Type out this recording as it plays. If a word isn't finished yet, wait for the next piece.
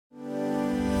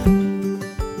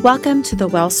Welcome to the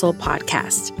Well Soul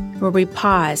Podcast, where we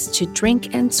pause to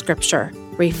drink in Scripture,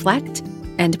 reflect,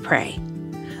 and pray.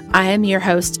 I am your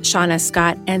host, Shauna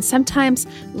Scott, and sometimes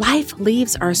life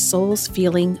leaves our souls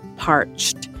feeling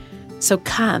parched. So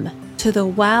come to the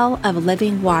well of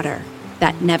living water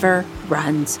that never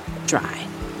runs dry.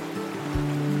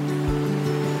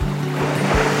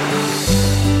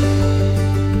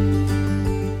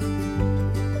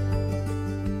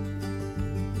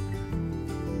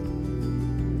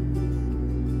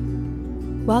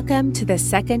 Welcome to the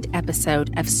second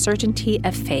episode of Certainty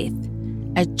of Faith,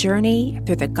 a journey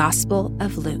through the Gospel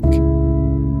of Luke.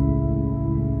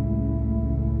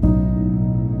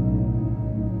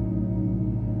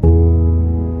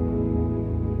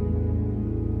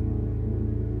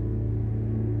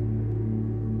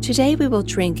 Today we will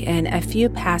drink in a few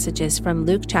passages from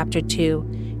Luke chapter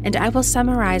 2, and I will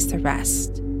summarize the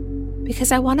rest,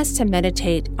 because I want us to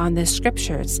meditate on the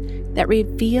scriptures that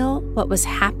reveal what was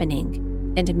happening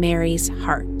in Mary's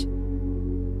heart.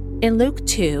 In Luke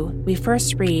 2, we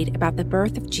first read about the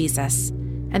birth of Jesus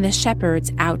and the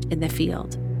shepherds out in the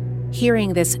field,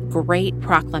 hearing this great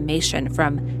proclamation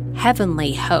from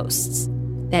heavenly hosts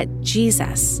that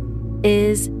Jesus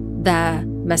is the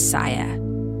Messiah.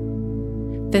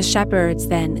 The shepherds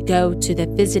then go to the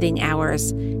visiting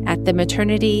hours at the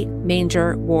maternity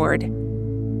manger ward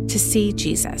to see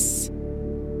Jesus.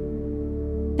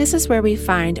 This is where we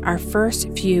find our first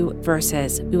few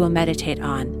verses we will meditate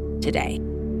on today.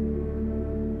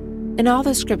 In all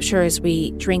the scriptures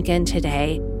we drink in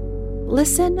today,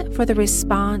 listen for the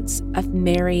response of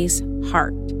Mary's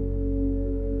heart.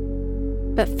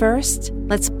 But first,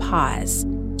 let's pause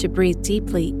to breathe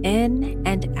deeply in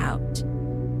and out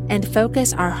and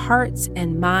focus our hearts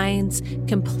and minds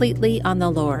completely on the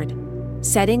Lord,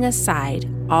 setting aside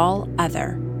all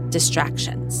other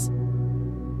distractions.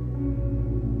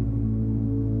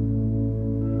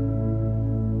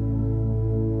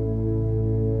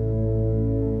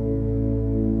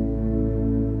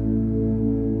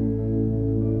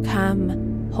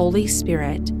 Come, Holy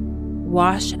Spirit,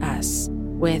 wash us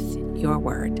with your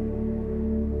word.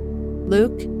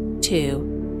 Luke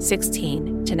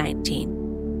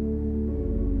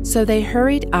 2:16-19. So they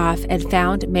hurried off and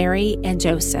found Mary and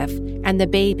Joseph and the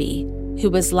baby who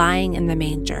was lying in the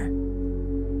manger.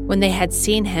 When they had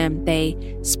seen him, they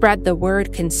spread the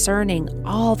word concerning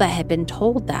all that had been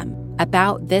told them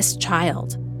about this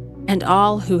child, and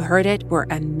all who heard it were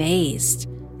amazed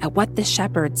at what the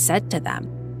shepherds said to them.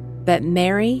 But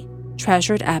Mary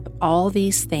treasured up all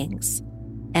these things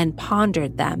and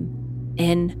pondered them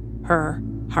in her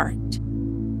heart.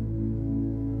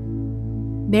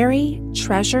 Mary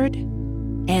treasured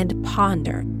and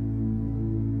pondered.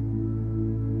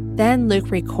 Then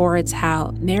Luke records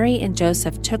how Mary and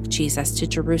Joseph took Jesus to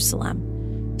Jerusalem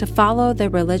to follow the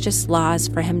religious laws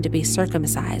for him to be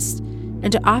circumcised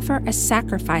and to offer a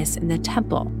sacrifice in the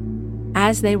temple.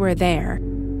 As they were there,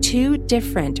 two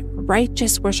different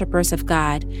righteous worshipers of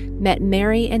God met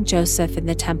Mary and Joseph in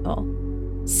the temple,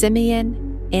 Simeon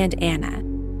and Anna,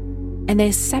 and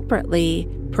they separately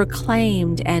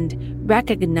proclaimed and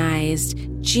recognized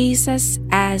Jesus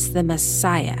as the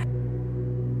Messiah.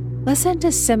 Listen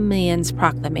to Simeon's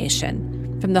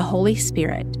proclamation from the Holy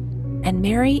Spirit and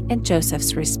Mary and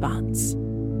Joseph's response.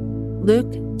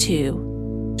 Luke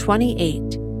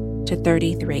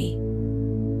 2:28-33.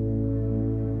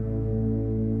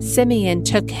 Simeon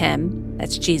took him,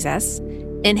 that's Jesus,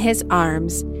 in his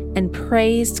arms and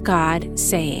praised God,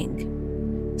 saying,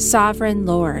 "Sovereign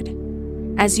Lord,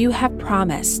 as you have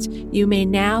promised, you may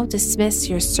now dismiss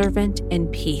your servant in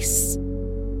peace.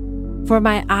 For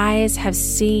my eyes have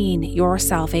seen your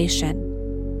salvation,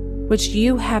 which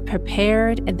you have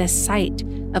prepared in the sight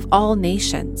of all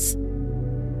nations,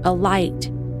 a light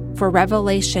for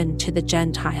revelation to the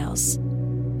Gentiles,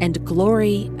 and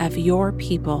glory of your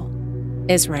people,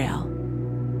 Israel."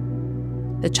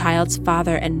 The child's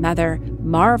father and mother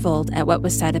marveled at what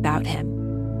was said about him.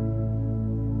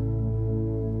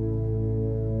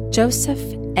 Joseph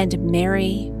and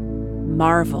Mary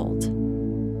marveled.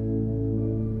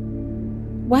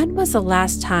 When was the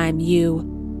last time you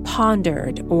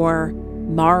pondered or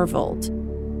marveled?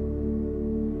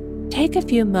 Take a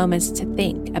few moments to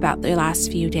think about the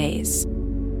last few days.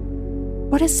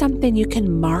 What is something you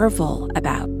can marvel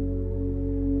about?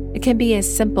 It can be as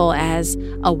simple as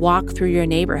a walk through your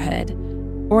neighborhood,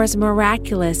 or as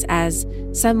miraculous as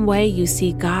some way you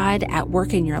see God at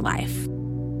work in your life.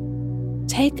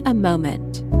 Take a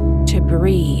moment to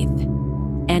breathe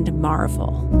and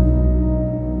marvel.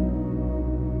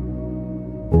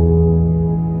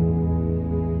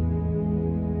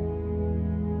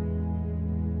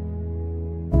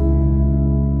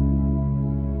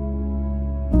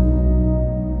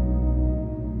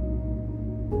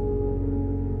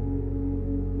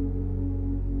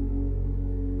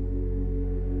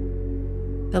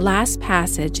 The last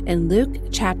passage in Luke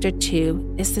chapter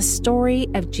 2 is the story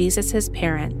of Jesus'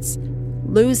 parents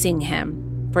losing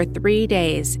him for 3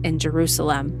 days in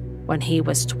Jerusalem when he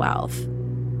was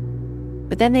 12.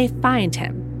 But then they find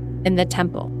him in the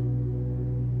temple.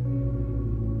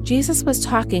 Jesus was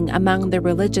talking among the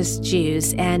religious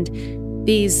Jews, and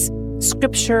these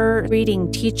scripture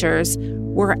reading teachers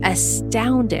were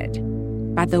astounded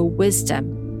by the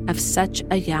wisdom of such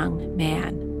a young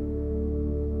man.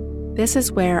 This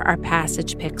is where our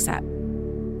passage picks up.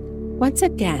 Once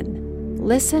again,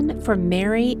 listen for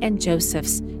Mary and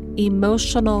Joseph's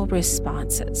emotional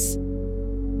responses.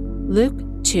 Luke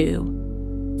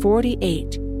 2,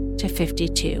 48 to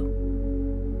 52.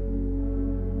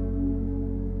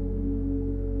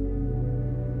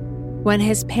 When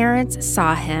his parents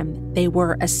saw him, they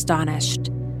were astonished.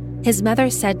 His mother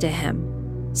said to him,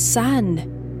 "Son,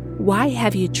 why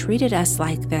have you treated us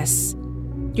like this?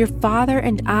 Your father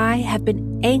and I have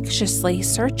been anxiously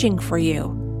searching for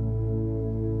you."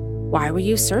 "Why were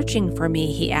you searching for me?"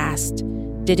 he asked.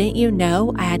 "Didn't you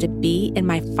know I had to be in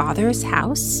my father's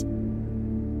house?"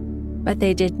 But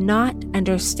they did not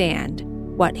understand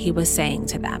what he was saying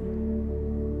to them.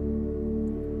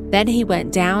 Then he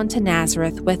went down to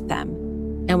Nazareth with them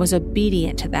and was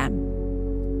obedient to them.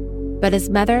 But his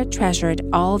mother treasured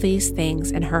all these things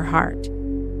in her heart.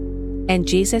 And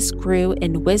Jesus grew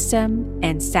in wisdom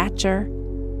and stature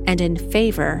and in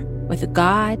favor with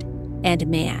God and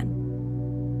man.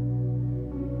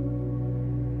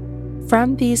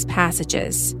 From these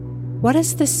passages, what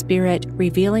is the Spirit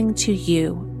revealing to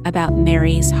you about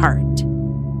Mary's heart?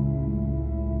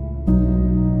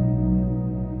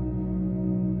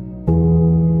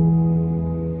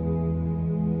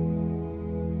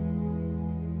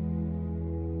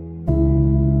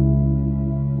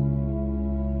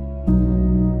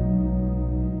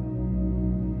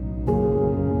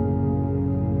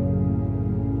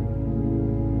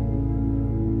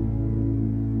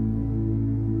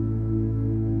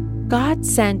 God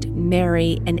sent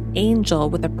Mary an angel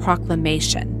with a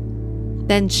proclamation,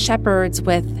 then shepherds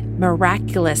with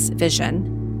miraculous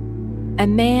vision, a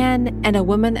man and a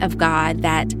woman of God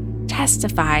that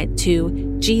testified to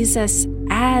Jesus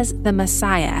as the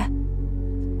Messiah,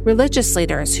 religious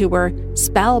leaders who were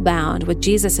spellbound with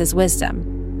Jesus' wisdom,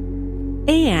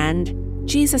 and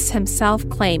Jesus himself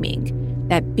claiming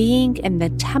that being in the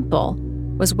temple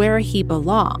was where he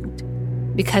belonged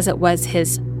because it was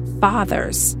his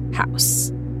Father's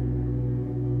house.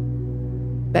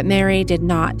 But Mary did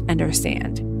not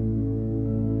understand.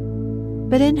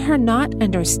 But in her not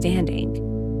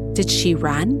understanding, did she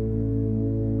run?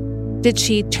 Did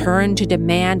she turn to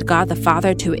demand God the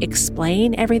Father to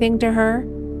explain everything to her?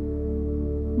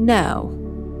 No.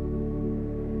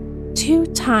 2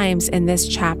 times in this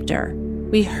chapter,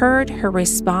 we heard her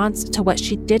response to what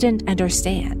she didn't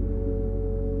understand.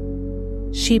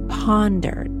 She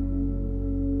pondered.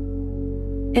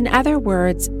 In other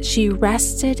words, she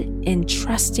rested in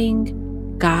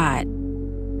trusting God.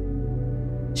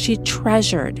 She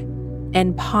treasured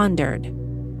and pondered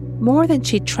more than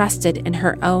she trusted in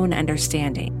her own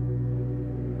understanding.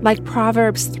 Like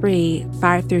Proverbs 3,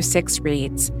 5-6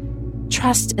 reads,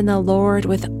 "Trust in the Lord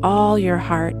with all your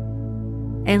heart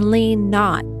and lean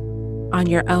not on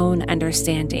your own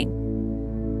understanding."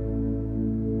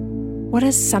 What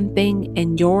is something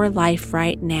in your life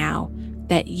right now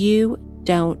that you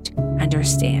don't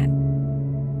understand?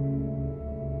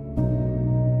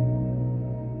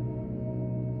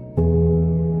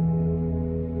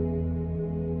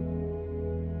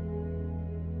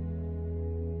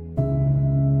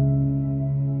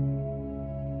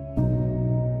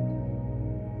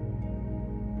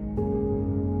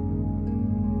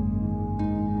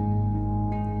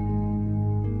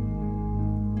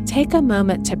 Take a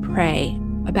moment to pray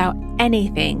about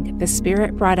anything the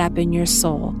Spirit brought up in your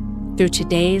soul through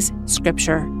today's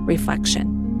scripture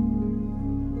reflection.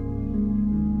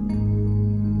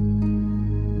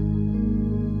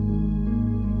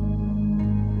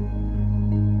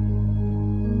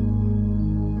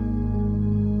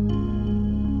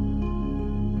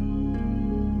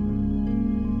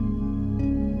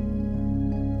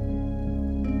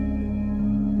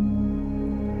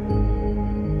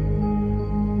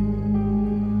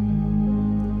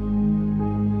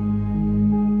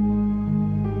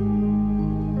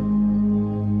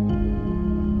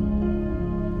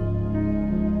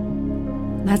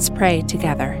 Let's pray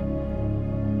together.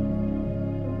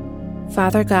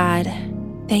 Father God,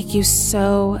 thank you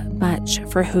so much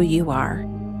for who you are.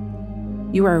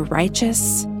 You are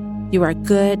righteous, you are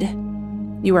good,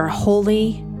 you are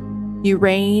holy, you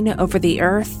reign over the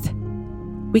earth.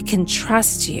 We can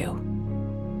trust you.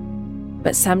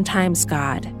 But sometimes,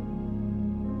 God,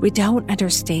 we don't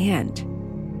understand.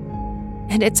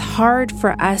 And it's hard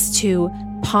for us to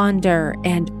ponder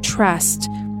and trust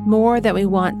more than we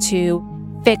want to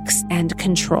fix and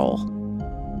control.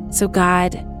 So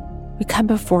God, we come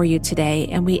before you today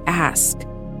and we ask,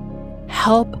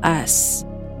 help us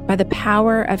by the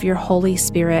power of your Holy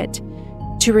Spirit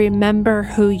to remember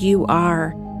who you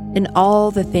are in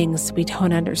all the things we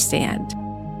don't understand,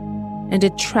 and to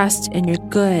trust in your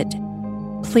good,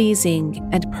 pleasing,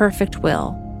 and perfect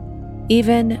will,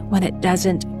 even when it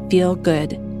doesn't feel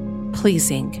good,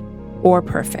 pleasing, or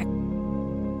perfect.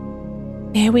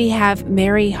 May we have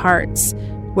merry hearts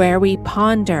where we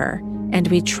ponder and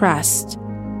we trust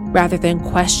rather than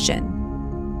question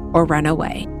or run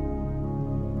away.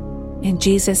 In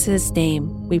Jesus'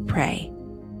 name we pray.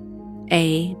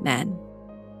 Amen.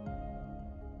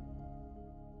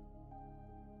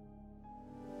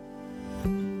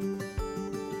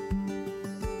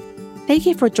 Thank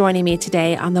you for joining me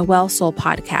today on the Well Soul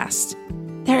podcast.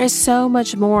 There is so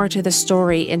much more to the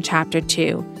story in chapter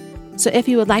 2. So if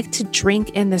you would like to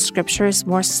drink in the scriptures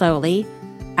more slowly,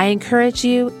 I encourage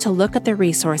you to look at the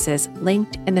resources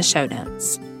linked in the show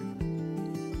notes.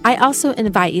 I also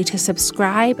invite you to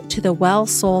subscribe to the Well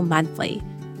Soul Monthly.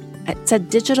 It's a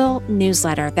digital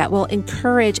newsletter that will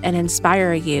encourage and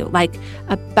inspire you like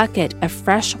a bucket of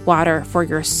fresh water for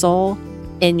your soul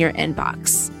in your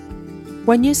inbox.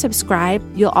 When you subscribe,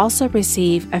 you'll also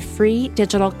receive a free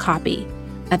digital copy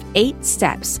of 8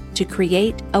 steps to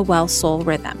create a Well Soul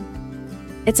rhythm.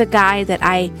 It's a guide that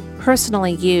I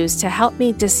personally use to help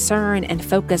me discern and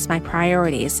focus my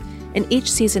priorities in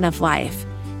each season of life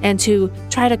and to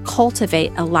try to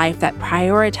cultivate a life that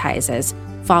prioritizes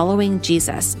following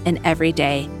Jesus in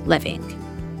everyday living.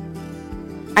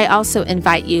 I also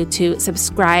invite you to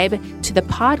subscribe to the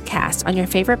podcast on your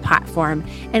favorite platform,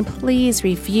 and please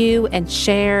review and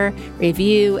share.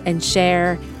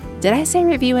 Did I say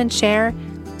review and share?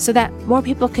 So that more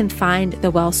people can find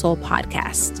the Well Soul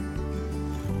podcast.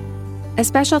 A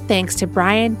special thanks to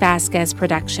Brian Vasquez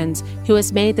Productions, who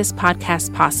has made this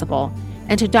podcast possible,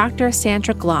 and to Dr.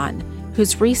 Sandra Glahn,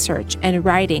 whose research and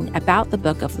writing about the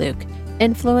book of Luke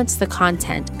influenced the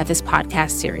content of this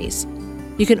podcast series.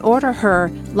 You can order her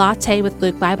Latte with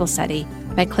Luke Bible Study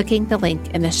by clicking the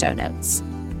link in the show notes.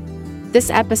 This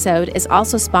episode is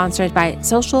also sponsored by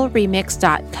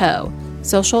socialremix.co,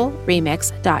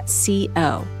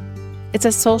 socialremix.co. It's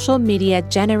a social media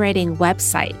generating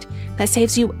website that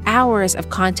saves you hours of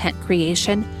content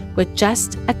creation with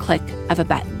just a click of a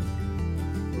button.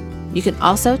 You can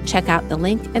also check out the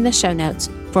link in the show notes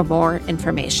for more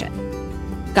information.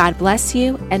 God bless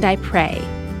you, and I pray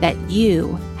that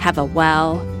you have a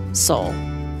well soul.